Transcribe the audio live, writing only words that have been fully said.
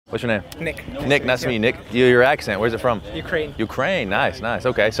What's your name? Nick. Nick, nice to meet you, Nick. Your accent, where's it from? Ukraine. Ukraine, nice, nice.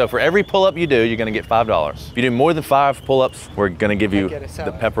 Okay, so for every pull-up you do, you're gonna get $5. If you do more than 5 pull-ups, we're gonna give you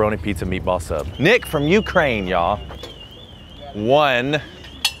the Pepperoni Pizza Meatball Sub. Nick from Ukraine, y'all. 1,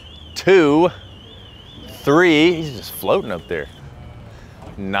 2, 3. He's just floating up there.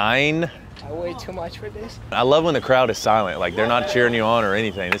 9. I weigh too much for this. I love when the crowd is silent, like they're not cheering you on or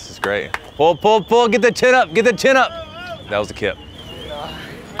anything. This is great. Pull, pull, pull, get the chin up, get the chin up. That was the kip.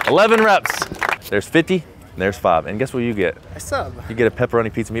 11 reps. There's 50, and there's 5. And guess what you get? A sub. You get a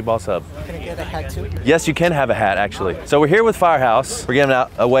Pepperoni Pizza Meatball Sub. Can I get a hat too? Yes, you can have a hat, actually. So we're here with Firehouse. We're giving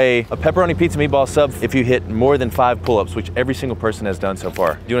away a Pepperoni Pizza Meatball Sub if you hit more than 5 pull-ups, which every single person has done so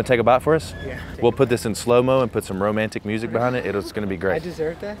far. Do you want to take a bite for us? Yeah. We'll put this in slow-mo and put some romantic music behind it. It's going to be great. I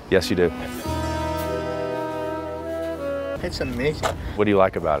deserve that? Yes, you do. It's amazing. What do you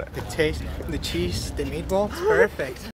like about it? The taste, the cheese, the meatball, it's perfect.